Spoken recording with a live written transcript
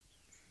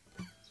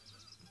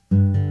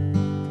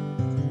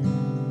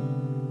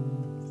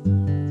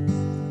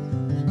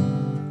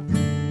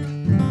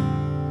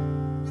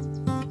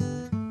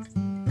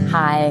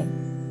Hi,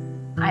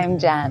 I'm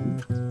Jen.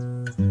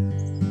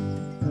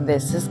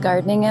 This is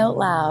Gardening Out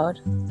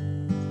Loud.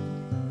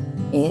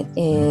 It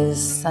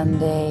is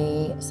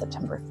Sunday,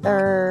 September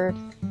 3rd,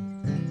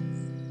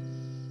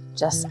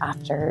 just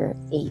after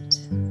 8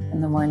 in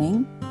the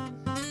morning.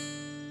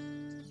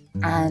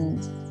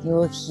 And you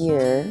will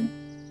hear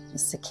the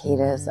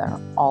cicadas are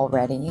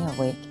already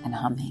awake and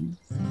humming.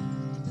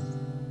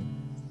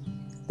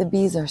 The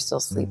bees are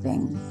still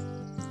sleeping.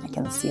 I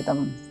can see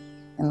them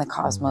in the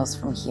cosmos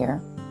from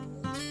here.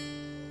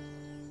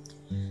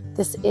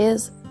 This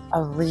is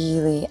a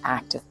really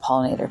active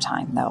pollinator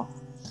time though,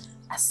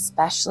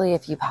 especially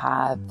if you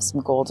have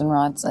some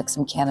goldenrods, like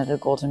some Canada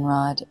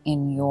goldenrod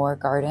in your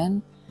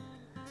garden.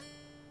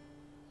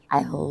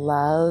 I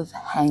love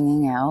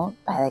hanging out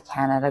by the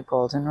Canada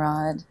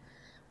goldenrod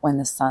when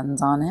the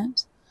sun's on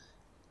it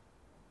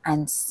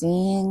and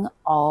seeing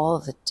all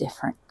the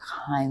different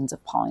kinds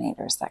of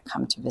pollinators that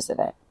come to visit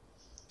it.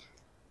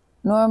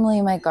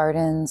 Normally my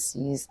garden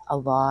sees a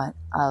lot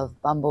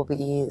of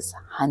bumblebees,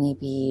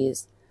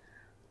 honeybees,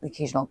 the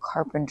occasional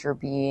carpenter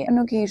bee, and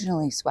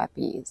occasionally sweat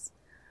bees.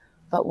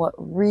 But what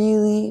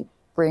really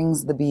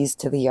brings the bees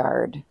to the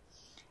yard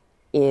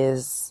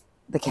is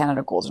the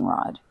Canada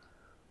goldenrod,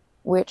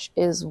 which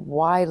is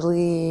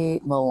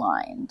widely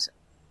maligned,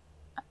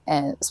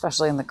 and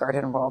especially in the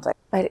garden world.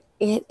 But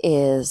it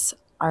is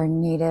our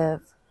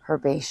native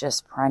herbaceous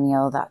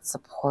perennial that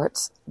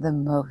supports the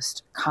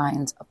most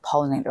kinds of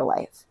pollinator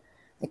life,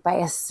 like by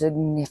a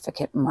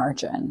significant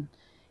margin.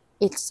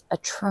 It's a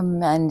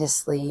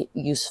tremendously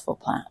useful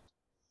plant.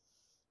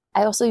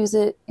 I also use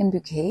it in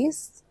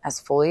bouquets as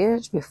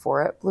foliage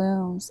before it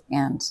blooms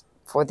and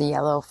for the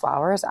yellow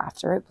flowers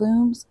after it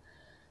blooms.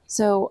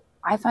 So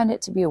I find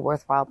it to be a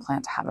worthwhile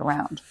plant to have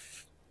around.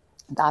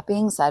 That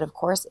being said, of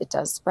course, it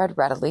does spread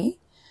readily,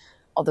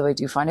 although I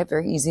do find it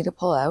very easy to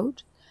pull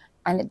out.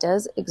 And it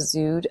does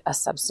exude a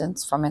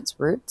substance from its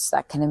roots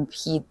that can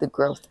impede the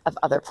growth of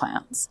other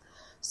plants.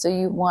 So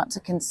you want to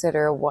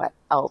consider what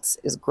else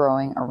is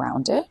growing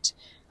around it,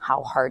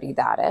 how hardy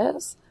that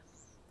is.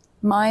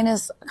 Mine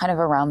is kind of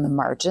around the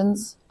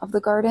margins of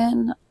the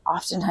garden,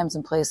 oftentimes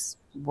in place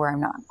where I'm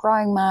not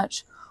growing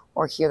much,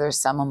 or here there's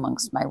some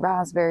amongst my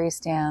raspberry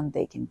stand,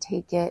 they can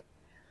take it.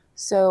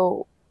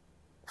 So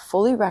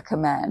fully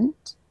recommend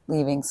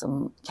leaving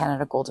some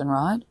Canada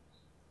goldenrod,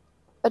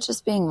 but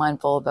just being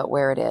mindful about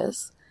where it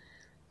is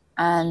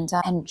and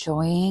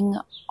enjoying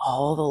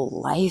all the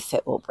life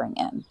it will bring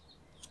in.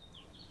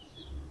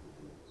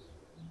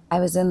 I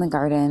was in the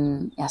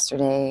garden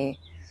yesterday,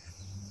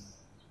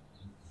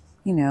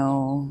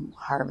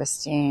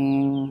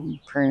 harvesting,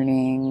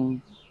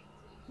 pruning,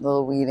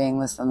 little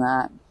weeding, this and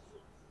that,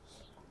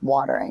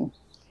 watering,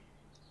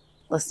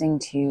 listening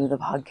to the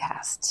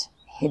podcast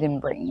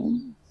Hidden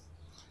Brain.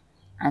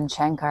 And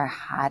Shankar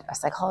had a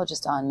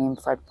psychologist on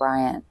named Fred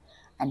Bryant,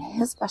 and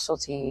his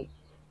specialty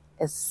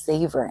is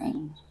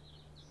savoring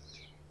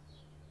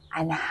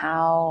and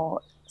how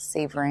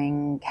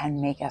savoring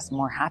can make us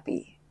more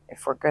happy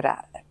if we're good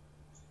at it.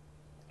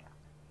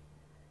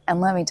 And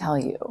let me tell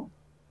you,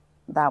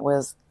 that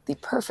was the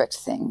perfect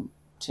thing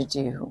to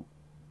do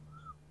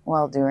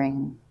while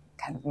doing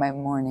kind of my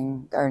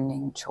morning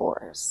gardening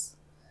chores.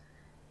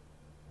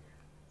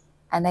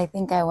 And I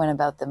think I went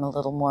about them a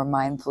little more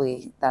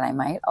mindfully than I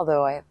might,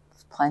 although I have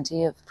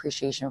plenty of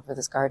appreciation for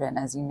this garden,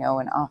 as you know,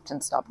 and often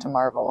stop to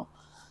marvel.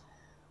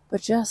 But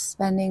just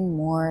spending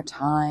more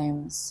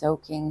time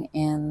soaking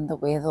in the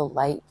way the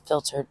light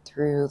filtered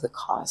through the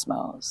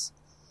cosmos,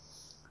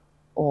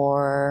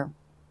 or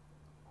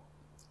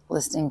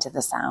listening to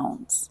the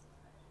sounds.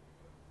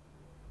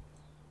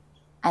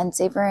 And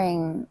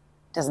savoring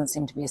doesn't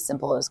seem to be as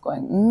simple as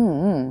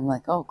going,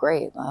 like, oh,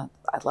 great, I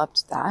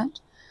loved that.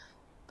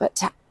 But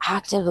to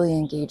actively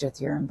engage with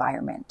your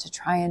environment, to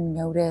try and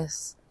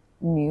notice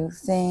new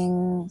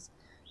things,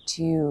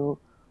 to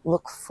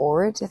look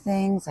forward to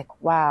things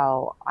like,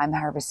 wow, I'm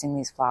harvesting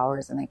these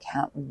flowers and I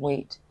can't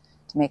wait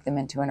to make them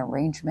into an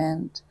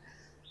arrangement.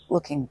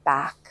 Looking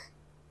back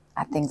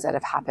at things that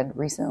have happened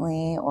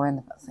recently or in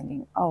the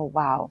thinking, oh,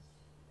 wow,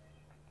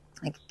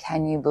 like,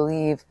 can you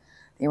believe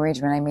the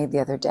arrangement I made the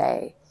other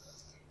day?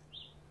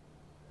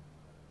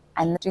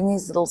 And doing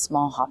these little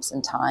small hops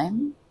in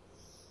time,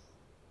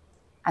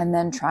 and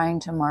then trying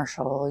to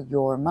marshal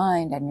your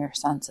mind and your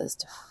senses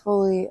to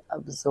fully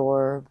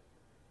absorb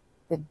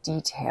the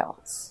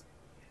details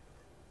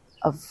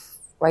of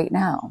right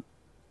now.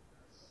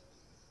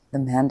 The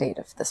mandate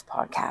of this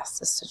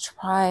podcast is to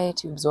try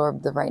to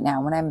absorb the right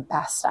now when I'm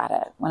best at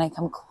it, when I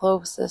come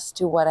closest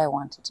to what I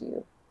want to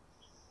do.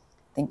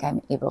 I think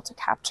I'm able to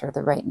capture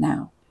the right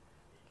now.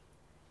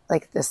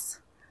 Like this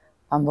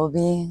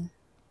bumblebee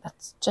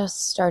that's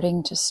just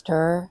starting to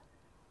stir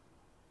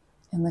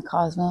in the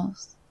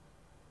cosmos.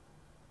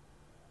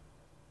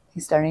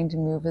 He's starting to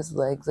move his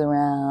legs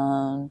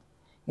around.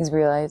 He's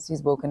realized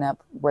he's woken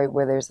up right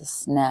where there's a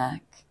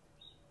snack.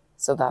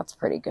 So that's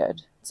pretty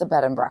good. It's a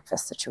bed and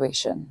breakfast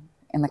situation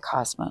in the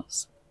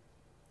cosmos.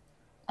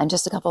 And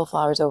just a couple of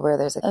flowers over,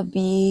 there's a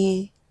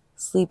bee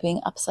sleeping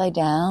upside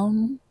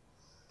down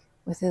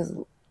with his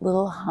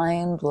little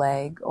hind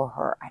leg or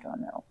her, I don't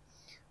know,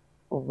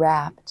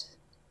 wrapped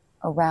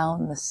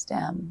around the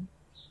stem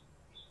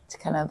to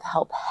kind of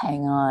help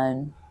hang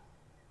on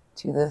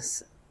to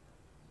this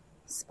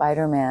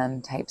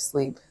Spider-Man type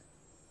sleep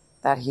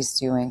that he's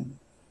doing.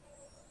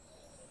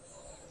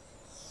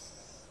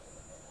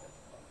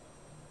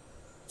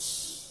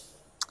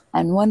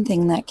 And one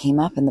thing that came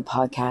up in the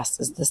podcast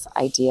is this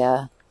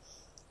idea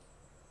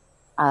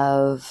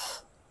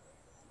of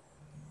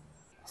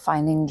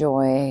finding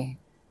joy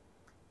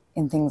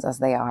in things as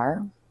they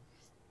are,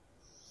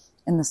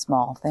 in the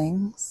small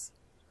things,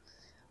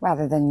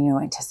 rather than,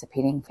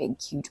 anticipating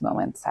big, huge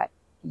moments that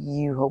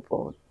you hope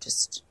will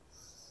just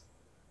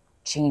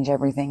change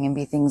everything and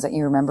be things that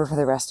you remember for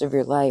the rest of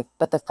your life.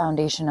 But the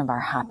foundation of our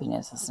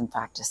happiness is, in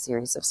fact, a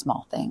series of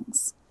small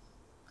things.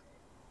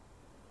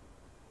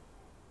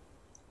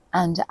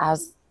 And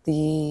as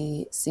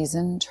the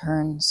season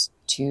turns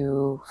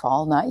to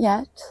fall, not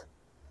yet,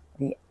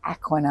 the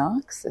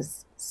equinox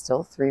is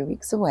still 3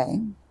 weeks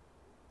away,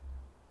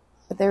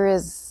 but there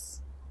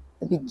is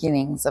the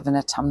beginnings of an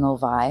autumnal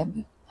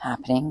vibe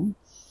happening.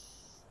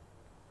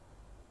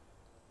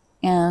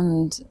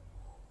 And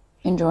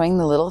enjoying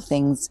the little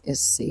things is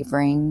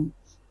savoring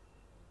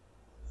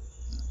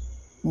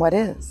what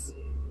is.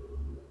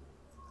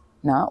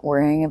 Not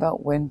worrying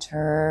about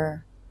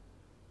winter,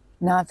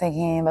 not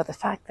thinking about the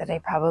fact that I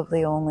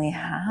probably only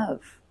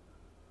have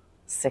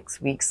 6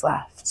 weeks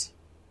left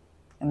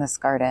in this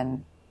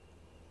garden.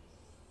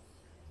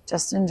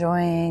 Just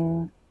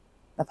enjoying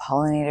the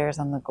pollinators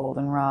on the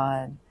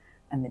goldenrod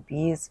and the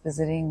bees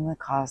visiting the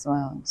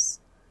cosmos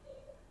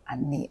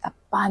and the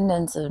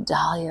abundance of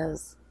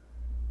dahlias.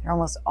 They're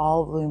almost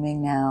all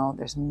blooming now.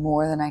 There's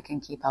more than I can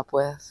keep up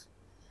with.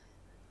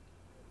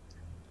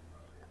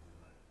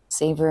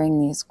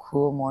 Savoring these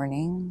cool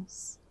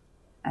mornings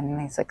and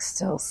these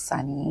still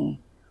sunny,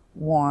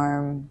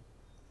 warm,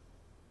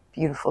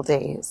 beautiful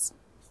days.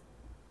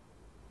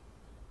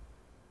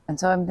 And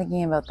so I'm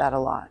thinking about that a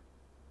lot.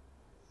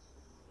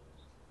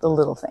 The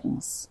little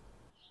things.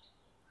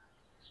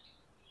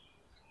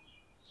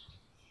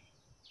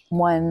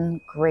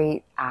 One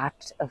great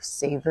act of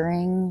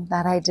savoring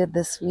that I did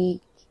this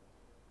week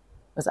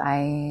was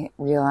I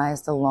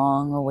realized a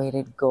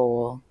long-awaited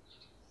goal,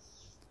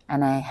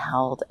 and I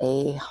held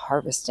a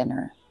harvest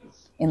dinner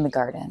in the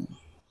garden.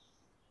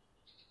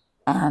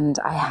 And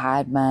I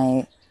had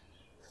my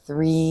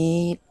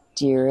 3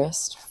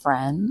 dearest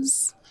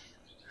friends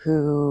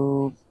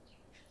who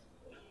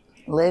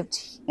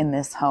lived in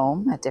this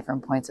home at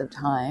different points of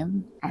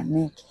time, and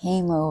they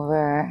came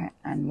over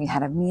and we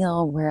had a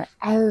meal where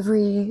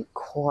every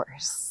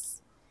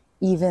course,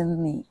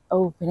 even the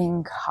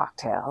opening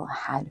cocktail,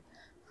 had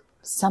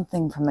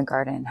something from the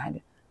garden,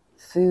 had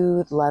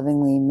food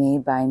lovingly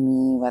made by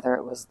me, whether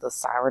it was the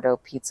sourdough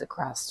pizza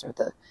crust or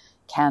the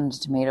canned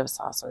tomato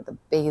sauce or the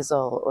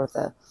basil or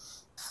the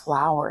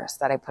flowers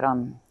that I put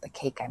on the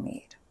cake I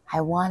made.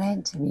 I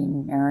wanted to be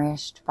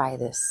nourished by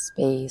this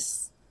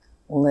space,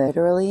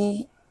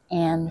 literally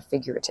and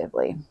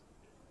figuratively,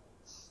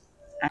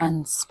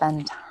 and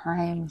spend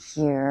time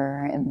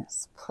here in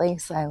this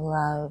place I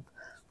love,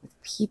 with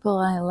people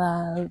I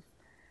love,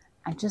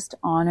 and just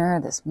honor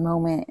this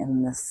moment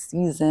in this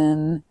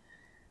season,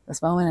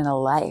 this moment in a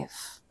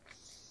life.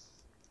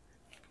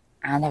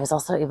 And I was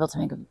also able to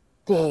make a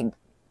big,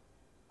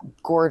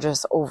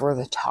 gorgeous,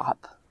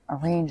 over-the-top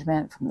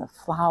arrangement from the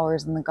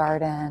flowers in the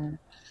garden.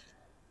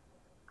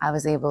 I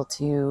was able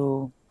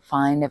to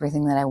find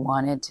everything that I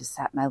wanted to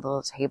set my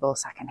little table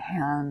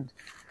secondhand.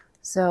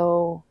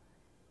 So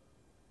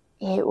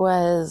it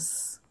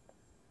was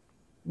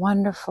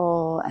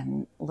wonderful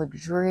and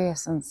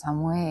luxurious in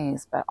some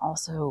ways, but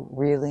also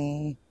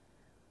really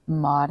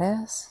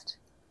modest,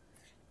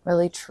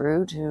 really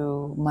true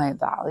to my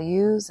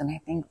values. And I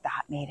think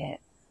that made it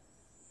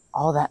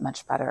all that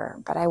much better.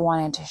 But I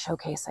wanted to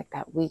showcase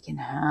that we can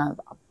have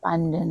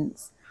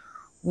abundance,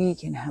 we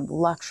can have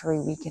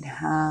luxury, we can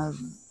have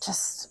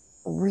just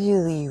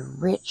really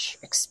rich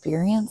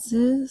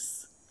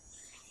experiences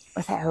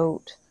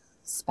without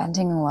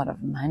spending a lot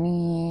of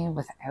money,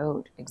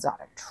 without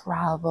exotic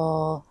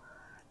travel,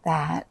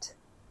 that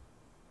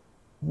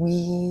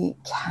we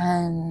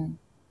can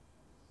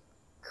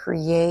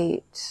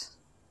create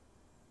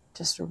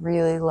just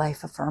really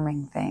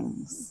life-affirming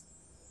things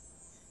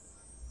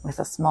with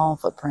a small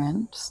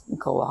footprint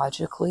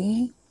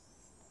ecologically,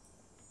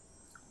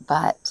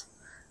 but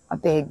a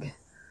big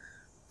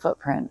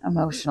footprint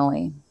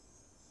emotionally.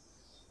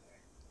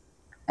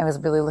 I was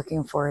really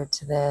looking forward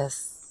to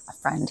this. A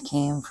friend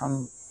came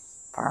from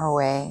far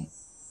away,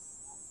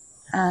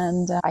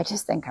 and I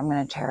just think I'm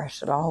going to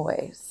cherish it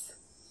always.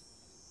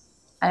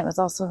 And it was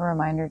also a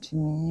reminder to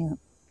me,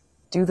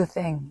 do the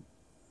thing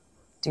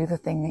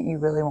that you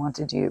really want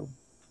to do.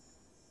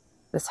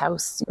 This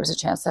house, there was a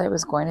chance that it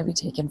was going to be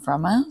taken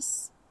from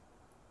us,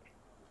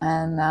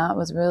 and that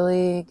was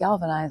really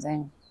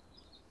galvanizing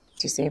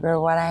to savor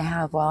what I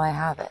have while I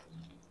have it.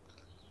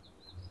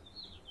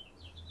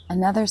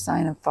 Another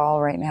sign of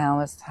fall right now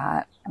is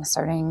that I'm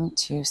starting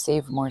to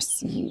save more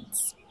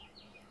seeds.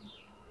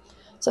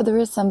 So there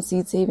is some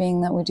seed saving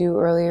that we do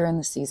earlier in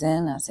the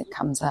season as it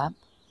comes up.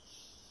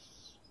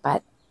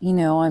 But,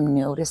 I'm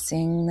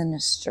noticing the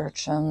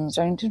nasturtiums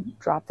starting to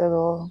drop their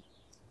little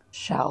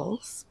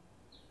shells.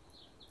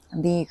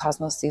 The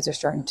cosmos seeds are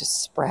starting to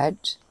spread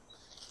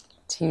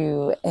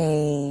to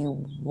a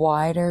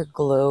wider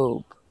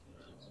globe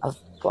of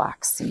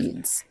black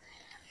seeds.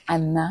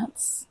 And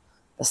that's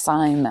the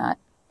sign that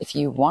if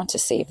you want to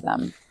save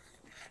them,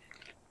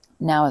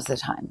 now is the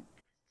time.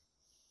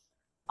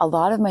 A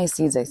lot of my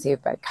seeds I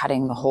save by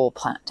cutting the whole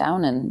plant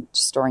down and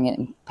storing it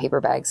in paper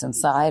bags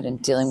inside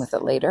and dealing with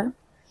it later.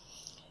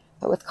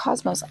 But with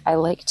cosmos, I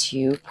like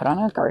to put on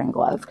a garden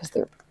glove because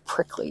they're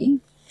prickly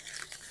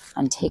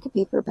and take a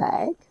paper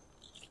bag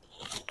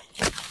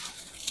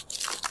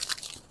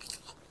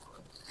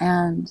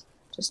and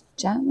just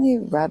gently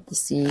rub the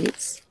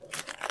seeds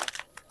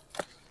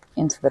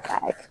into the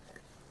bag.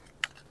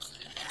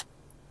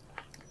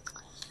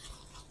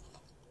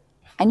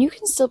 And you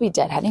can still be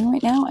deadheading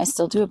right now. I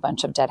still do a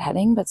bunch of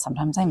deadheading, but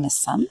sometimes I miss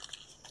some.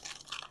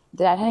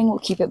 The deadheading will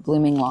keep it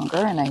blooming longer,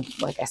 and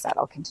like I said,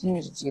 I'll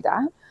continue to do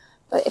that.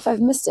 But if I've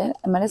missed it,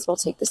 I might as well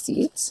take the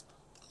seeds.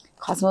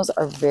 Cosmos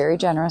are very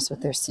generous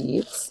with their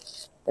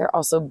seeds. They're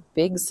also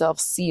big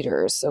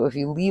self-seeders, so if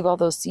you leave all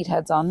those seed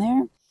heads on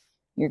there,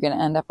 you're going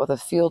to end up with a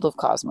field of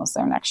cosmos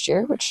there next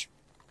year, which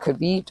could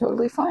be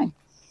totally fine.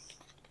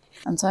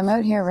 And so I'm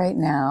out here right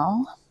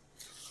now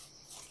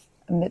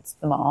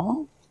amidst them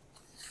all.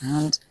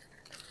 And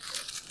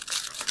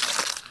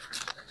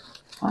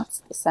that's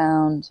the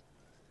sound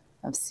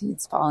of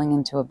seeds falling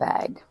into a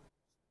bag.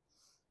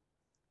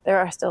 There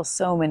are still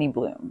so many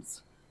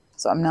blooms,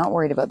 so I'm not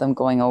worried about them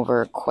going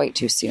over quite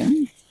too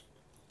soon.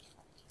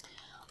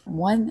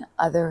 One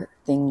other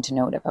thing to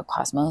note about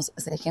cosmos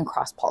is they can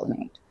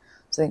cross-pollinate.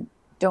 So they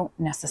don't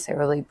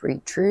necessarily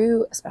breed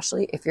true,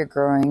 especially if you're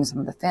growing some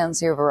of the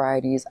fancier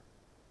varieties.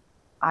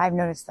 I've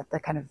noticed that the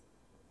kind of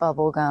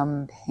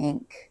bubblegum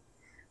pink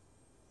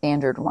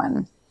standard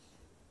one,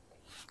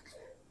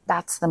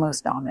 that's the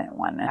most dominant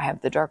one. I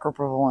have the darker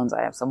purple ones,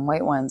 I have some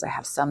white ones, I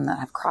have some that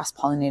have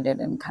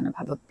cross-pollinated and kind of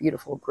have a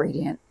beautiful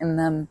gradient in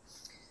them.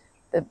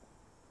 The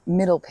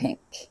middle pink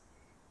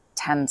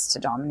tends to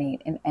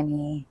dominate in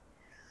any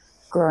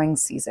growing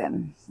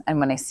season, and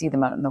when I see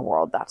them out in the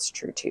world, that's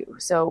true too.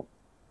 So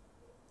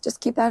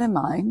just keep that in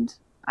mind.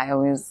 I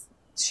always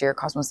share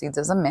cosmos seeds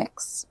as a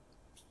mix.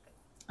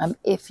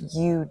 If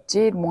you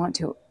did want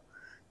to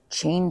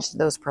change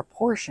those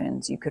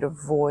proportions, you could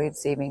avoid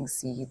saving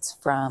seeds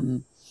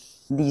from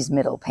these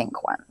middle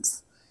pink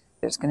ones.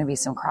 There's going to be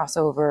some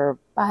crossover,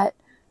 but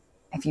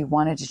if you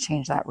wanted to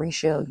change that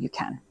ratio, you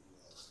can.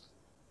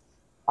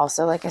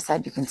 Also, like I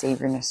said, you can save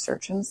your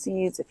nasturtium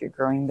seeds if you're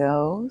growing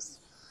those.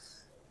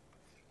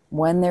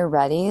 When they're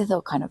ready,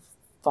 they'll kind of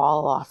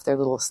fall off their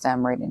little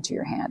stem right into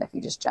your hand if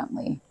you just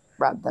gently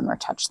rub them or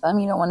touch them.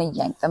 You don't want to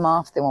yank them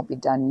off. They won't be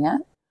done yet.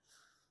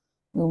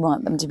 We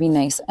want them to be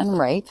nice and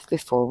ripe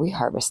before we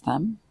harvest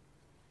them.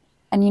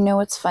 And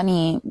it's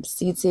funny,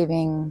 seed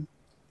saving,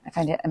 I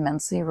find it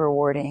immensely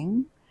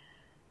rewarding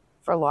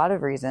for a lot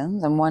of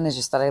reasons. And one is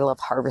just that I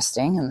love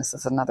harvesting, and this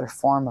is another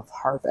form of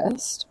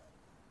harvest.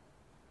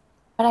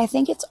 But I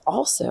think it's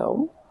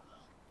also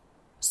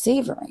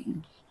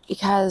savoring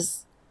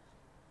because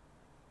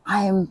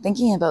I am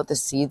thinking about the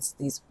seeds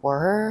these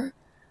were.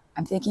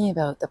 I'm thinking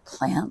about the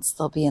plants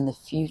they'll be in the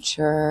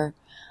future.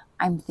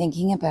 I'm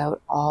thinking about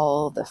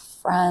all the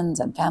friends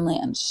and family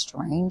and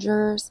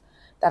strangers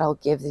that I'll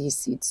give these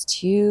seeds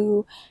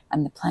to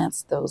and the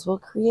plants those will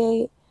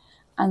create.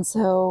 And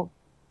so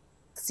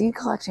seed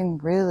collecting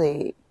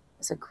really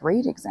is a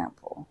great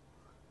example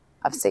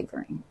of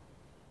savoring.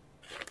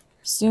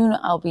 Soon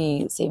I'll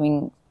be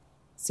saving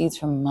seeds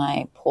from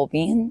my pole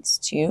beans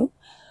too,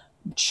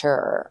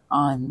 mature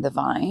on the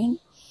vine,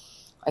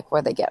 like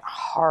where they get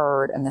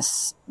hard and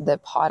the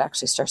pod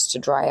actually starts to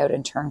dry out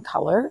and turn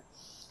color.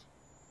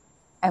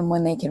 And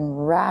when they can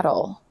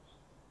rattle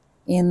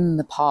in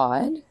the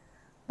pod,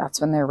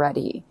 that's when they're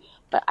ready.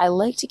 But I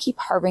like to keep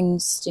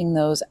harvesting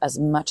those as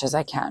much as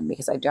I can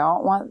because I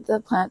don't want the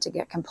plant to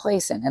get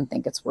complacent and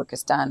think its work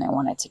is done. I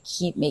want it to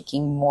keep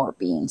making more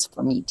beans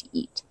for me to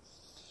eat.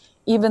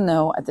 Even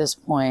though at this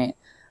point,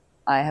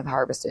 I have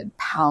harvested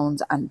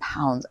pounds and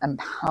pounds and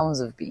pounds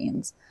of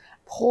beans.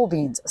 Pole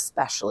beans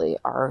especially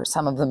are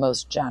some of the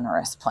most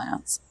generous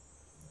plants.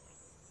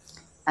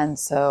 And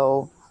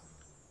so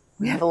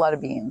we have a lot of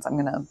beans. I'm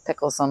going to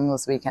pickle some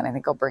this weekend. I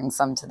think I'll bring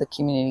some to the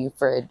community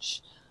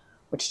fridge,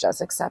 which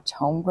does accept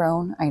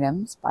homegrown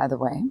items, by the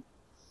way.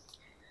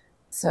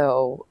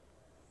 So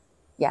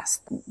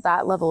yes,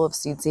 that level of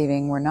seed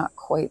saving, we're not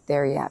quite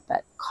there yet,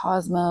 but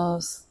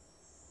cosmos,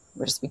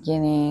 we're just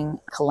beginning.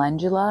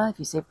 Calendula, if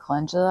you save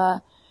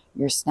calendula,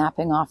 you're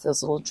snapping off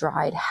those little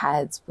dried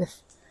heads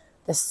with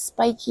the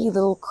spiky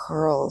little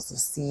curls of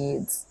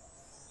seeds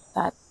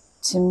that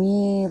to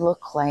me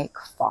look like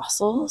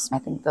fossils. I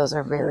think those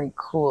are very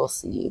cool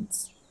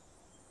seeds.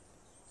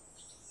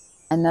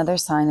 Another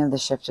sign of the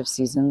shift of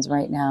seasons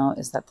right now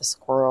is that the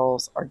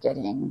squirrels are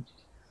getting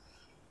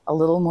a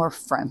little more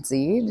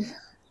frenzied.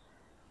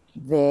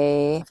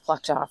 They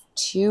plucked off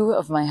 2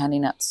 of my honey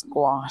nut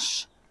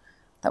squash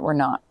that were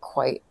not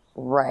quite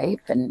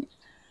ripe and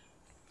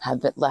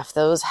have left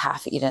those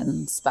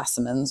half-eaten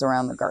specimens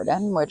around the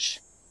garden, which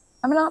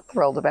I'm not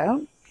thrilled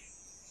about.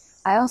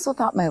 I also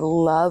thought my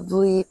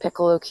lovely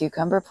piccolo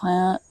cucumber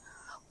plant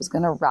was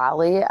going to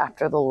rally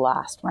after the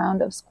last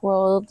round of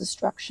squirrel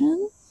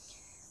destruction.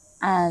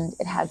 And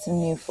it had some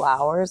new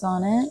flowers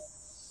on it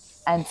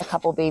and a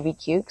couple baby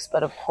cukes,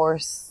 but of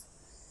course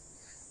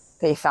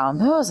they found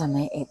those and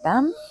they ate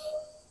them.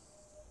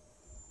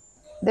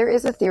 There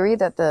is a theory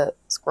that the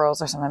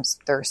squirrels are sometimes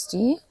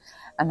thirsty,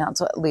 and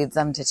that's what leads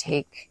them to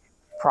take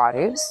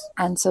produce.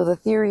 And so the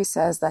theory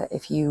says that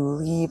if you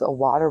leave a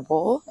water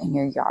bowl in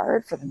your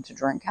yard for them to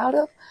drink out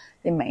of,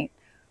 they might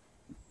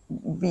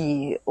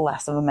be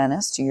less of a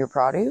menace to your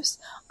produce.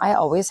 I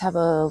always have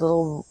a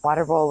little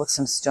water bowl with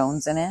some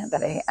stones in it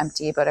that I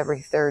empty about every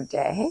 3rd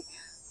day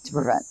to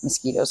prevent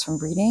mosquitoes from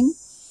breeding.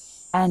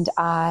 And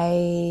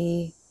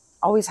I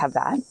always have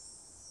that.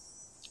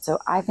 So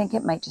I think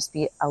it might just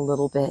be a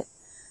little bit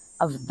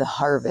of the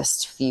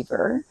harvest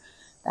fever,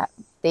 that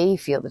they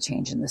feel the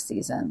change in the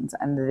seasons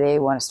and they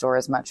want to store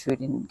as much food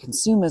and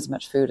consume as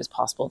much food as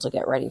possible to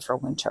get ready for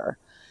winter.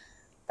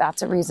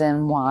 That's a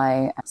reason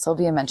why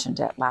Sylvia mentioned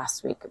it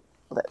last week,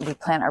 that we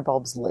plant our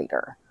bulbs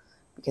later.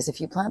 Because if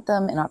you plant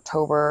them in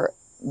October,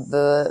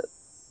 the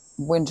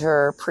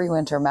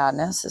pre-winter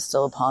madness is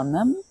still upon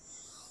them.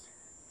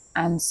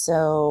 And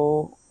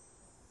so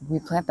we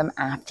plant them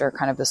after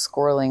kind of the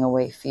squirreling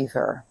away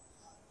fever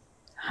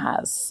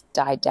has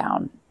died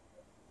down.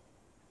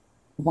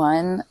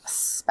 One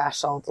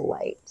special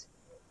delight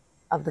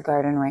of the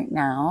garden right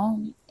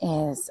now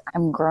is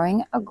I'm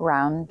growing a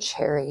ground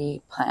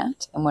cherry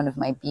plant in one of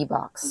my bee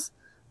box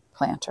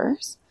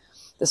planters.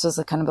 This was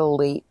a kind of a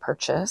late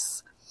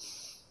purchase,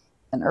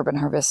 an Urban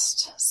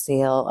Harvest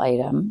sale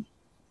item.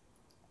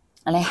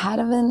 And I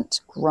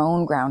hadn't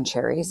grown ground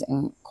cherries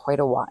in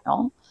quite a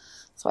while.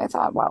 So I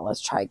thought, well,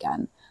 let's try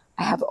again.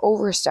 I have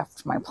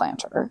overstuffed my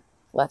planter.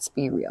 Let's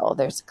be real.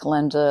 There's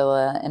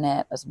calendula in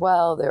it as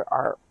well. There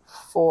are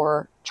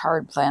 4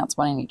 chard plants,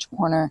 1 in each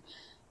corner.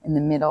 In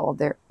the middle,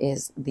 there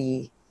is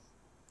the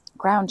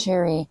ground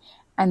cherry.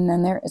 And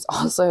then there is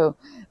also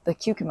the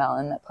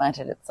cucamelon that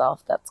planted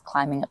itself that's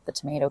climbing up the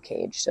tomato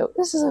cage. So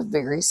this is a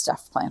very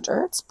stuffed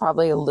planter. It's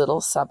probably a little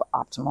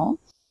suboptimal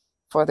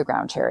for the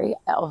ground cherry.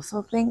 I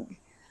also think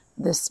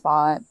this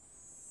spot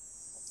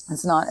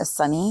is not as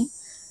sunny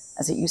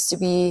as it used to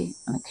be,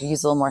 and it could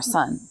use a little more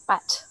sun.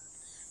 But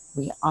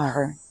we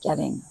are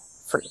getting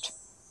fruit.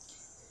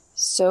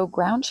 So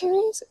ground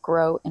cherries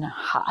grow in a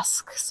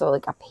husk, so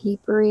like a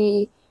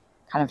papery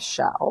kind of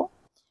shell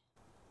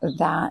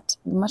that,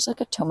 much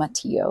like a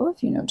tomatillo,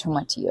 if you know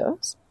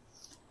tomatillos.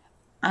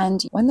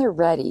 And when they're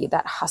ready,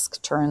 that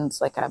husk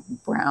turns like a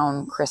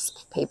brown,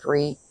 crisp,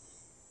 papery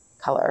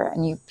color,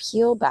 and you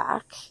peel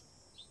back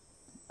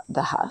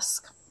the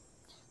husk.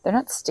 They're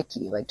not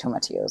sticky like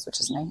tomatillos, which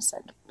is nice.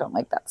 I don't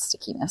like that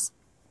stickiness.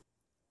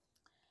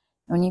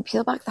 When you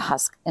peel back the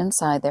husk,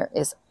 inside there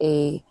is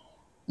a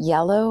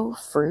yellow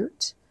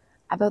fruit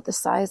about the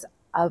size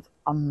of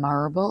a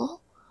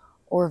marble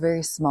or a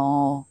very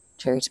small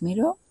cherry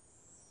tomato.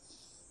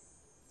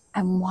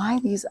 And why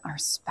these are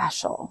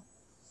special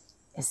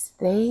is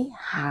they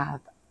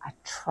have a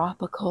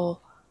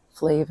tropical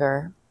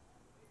flavor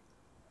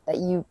that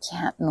you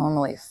can't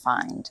normally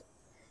find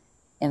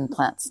in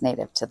plants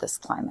native to this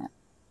climate.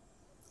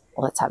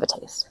 Let's have a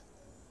taste.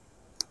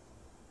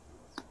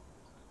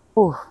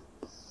 Ooh.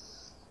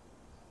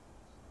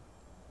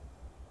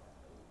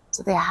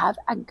 So they have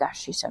a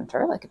gushy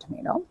center like a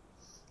tomato,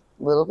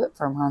 a little bit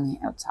firmer on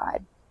the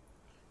outside.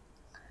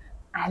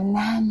 And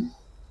then,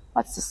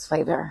 what's this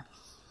flavor?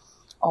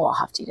 Oh, I'll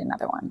have to eat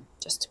another one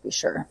just to be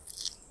sure,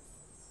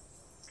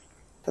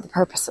 for the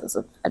purposes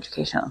of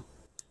educational.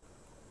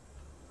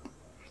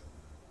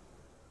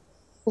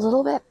 A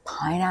little bit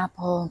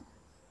pineapple,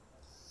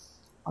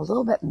 a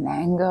little bit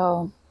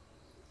mango.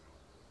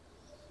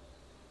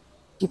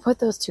 If you put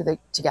those two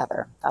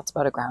together, that's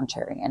about a ground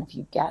cherry. And if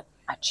you get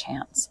a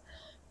chance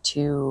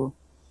to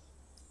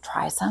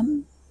try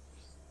some,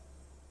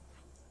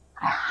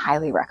 I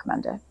highly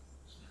recommend it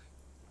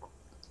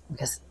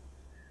because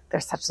they're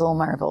such little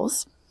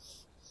marvels.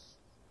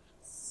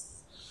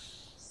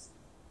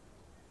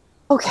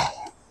 Okay,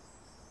 I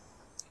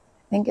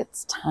think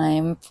it's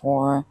time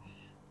for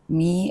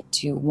me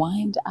to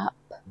wind up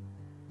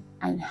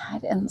and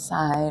head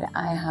inside.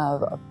 I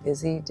have a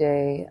busy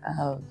day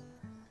of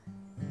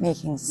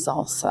making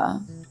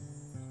salsa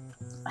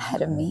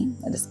ahead of me.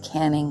 It is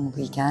canning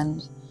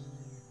weekend.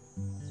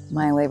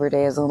 My Labor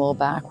Day is a little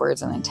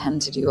backwards and I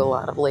tend to do a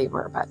lot of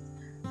labor, but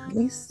at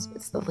least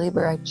it's the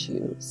labor I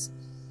choose.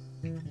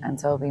 And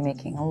so I'll be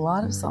making a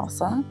lot of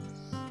salsa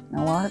and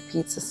a lot of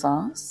pizza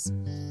sauce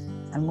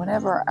and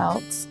whatever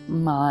else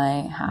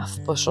my half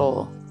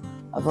bushel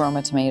of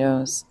Roma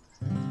tomatoes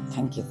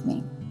can give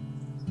me.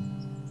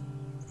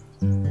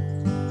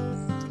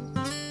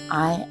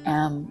 I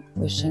am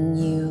wishing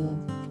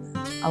you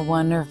a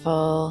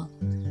wonderful,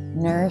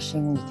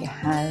 nourishing week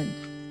ahead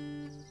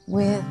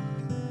with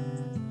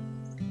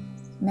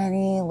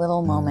many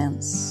little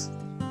moments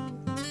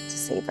to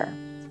savor.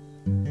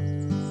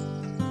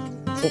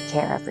 Take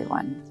care,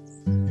 everyone.